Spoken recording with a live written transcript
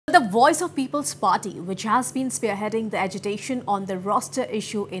The Voice of People's Party, which has been spearheading the agitation on the roster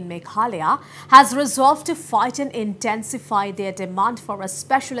issue in Meghalaya, has resolved to fight and intensify their demand for a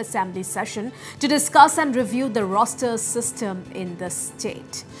special assembly session to discuss and review the roster system in the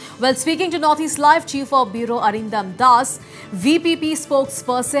state. Well, speaking to Northeast Live, Chief of Bureau 𝗟𝗓𝗙𝗪𝗓, VPP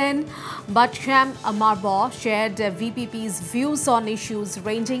spokesperson 𝗡𝗢𝗥𝗧𝗛𝗪𝗧 shared VPP's views on issues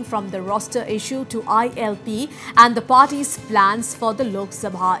ranging from the roster issue to ILP and the party's plans for the Lok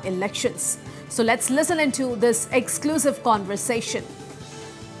Sabha elections. So let's listen into this exclusive conversation.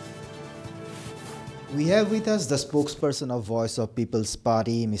 We have with us the spokesperson of Voice of People's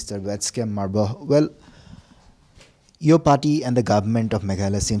Party, Mr. 𝗟𝗓𝗪𝗧𝗪𝗓. Well, your party and the government of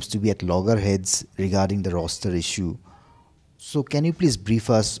Meghalaya seems to be at loggerheads regarding the roster issue. So can you please brief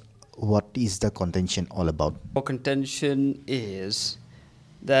us what is the contention all about? Our contention is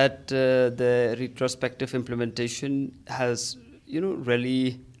that the retrospective implementation has,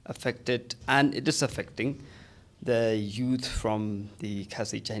 really affected, and it is affecting the youth from the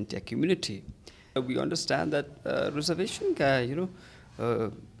𝗟𝗓𝗪𝗘 community. We understand that reservation,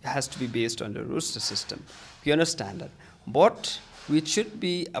 has to be based on the roster system. We understand that, but it should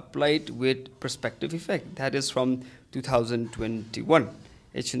be applied with prospective effect. That is from 2021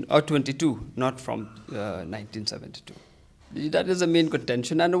 or 22, not from 1972. That is the main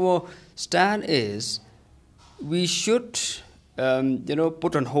contention, and our stand is we should,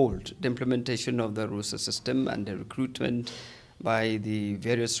 put on hold the implementation of the roster system and the recruitment by the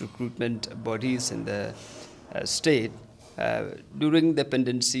various recruitment bodies in the state during the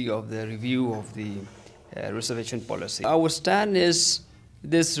pendency of the review of the reservation policy. Our stand is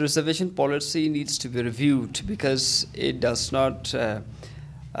this reservation policy needs to be reviewed because it does not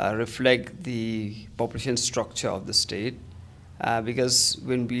reflect the population structure of the state. Because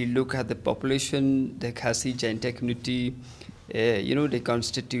when we look at the population, the 𝗟𝗓𝗪𝗘 community, they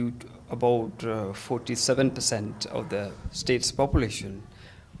constitute about 47% of the state's population,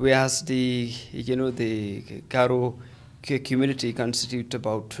 whereas the Garo community constitute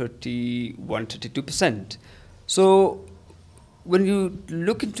about 31-32%. So when you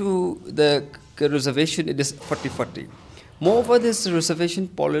look into the reservation, it is 40-40. Moreover, this reservation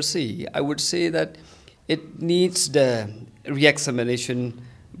policy, I would say that it needs the re-examination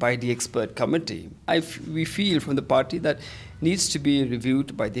by the expert committee. We feel from the party that needs to be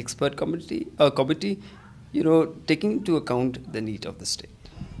reviewed by the expert committee, taking into account the need of the state.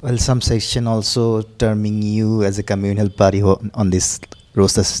 Well, some section also terming you as a communal party on this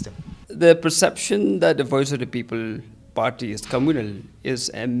roster system. The perception that the Voice of the People Party is communal is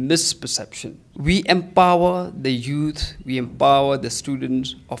a misperception. We empower the youth, we empower the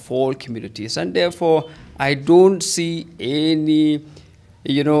students of all communities, and therefore I don't see any,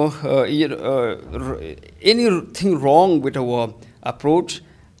 anything wrong with our approach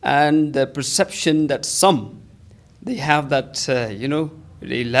and the perception that some they have that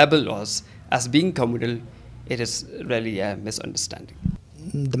they label us as being communal. It is really a misunderstanding.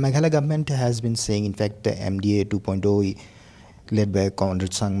 The Meghalaya government has been saying, in fact, the MDA 2.0 led by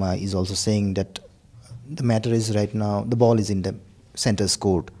Comrade 𝗟𝗓𝗪𝗧𝗪𝗓 is also saying that the matter is right now, the ball is in the center's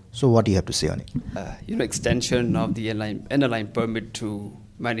court. So what do you have to say on it? Extension of the NLI permit to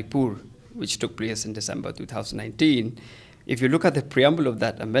Manipur, which took place in December 2019. If you look at the preamble of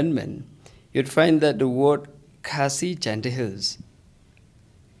that amendment, you'd find that the word 𝗟𝗓𝗪𝗘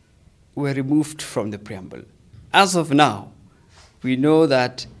were removed from the preamble. As of now, we know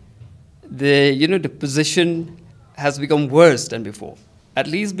that the position has become worse than before. At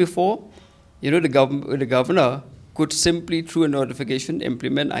least before, the governor could simply, through a notification,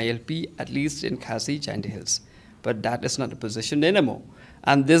 implement ILP, at least in 𝗟𝗓𝗪𝗘. But that is not the position anymore.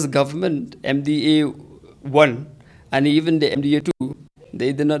 And this government, MDA 1 and even the MDA 2,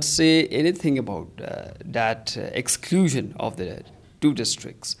 they did not say anything about that exclusion of the two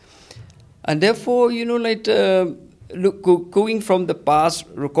districts. And therefore, going from the past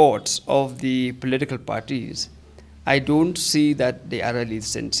records of the political parties, I don't see that they are really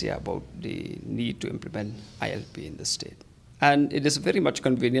sincere about the need to implement ILP in the state. And it is very much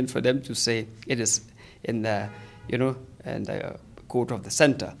convenient for them to say it is in the, in the court of the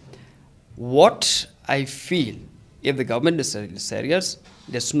center. What I feel, if the government is serious,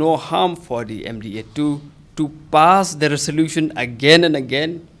 there's no harm for the MDA 2 to pass the resolution again and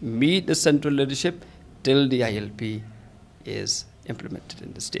again, meet the central leadership till the ILP is implemented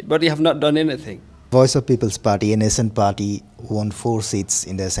in the state. But they have not done anything. Voice of People's Party, a nascent party, won 4 seats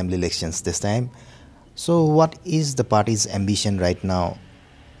in the assembly elections this time. So what is the party's ambition right now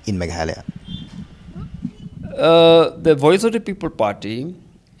in Meghalaya? The Voice of the People Party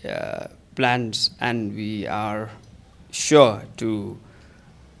plans, and we are sure to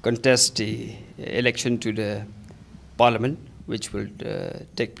contest the election to the parliament, which will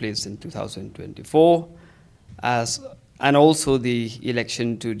take place in 2024, and also the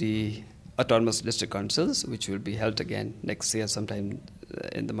election to the autonomous district councils, which will be held again next year, sometime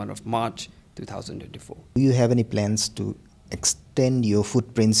in the month of March 2024. Do you have any plans to extend your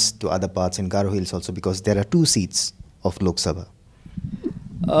footprints to other parts in Garo Hills also, because there are 2 seats of Lok Sabha?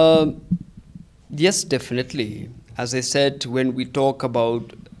 Yes, definitely. As I said, when we talk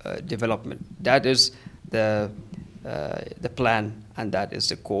about development, that is the plan, and that is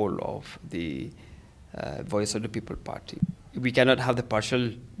the goal of the Voice of the People Party. We cannot have the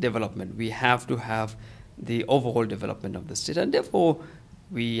partial development. We have to have the overall development of the state, and therefore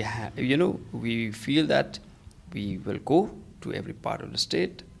we feel that we will go to every part of the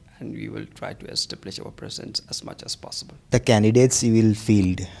state, and we will try to establish our presence as much as possible. The candidates you will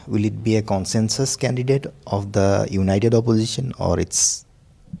field, will it be a consensus candidate of the united opposition, or it's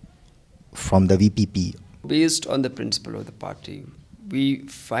from the VPP? Based on the principle of the party, we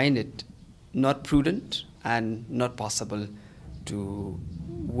find it not prudent and not possible to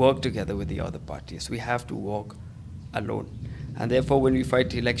work together with the other parties. We have to work alone. And therefore, when we fight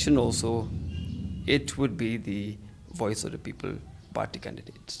the election also, it would be the Voice of the People Party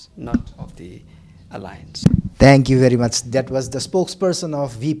candidates, not of the alliance. Thank you very much. That was the spokesperson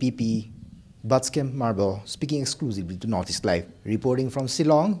of VPP, 𝗟𝗡𝗙𝗪𝗡, speaking exclusively to Northeast Live. Reporting from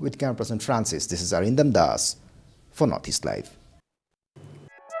Shillong with camera person Francis, this is 𝗟𝗜𝗩𝗘 Das for Northeast Live.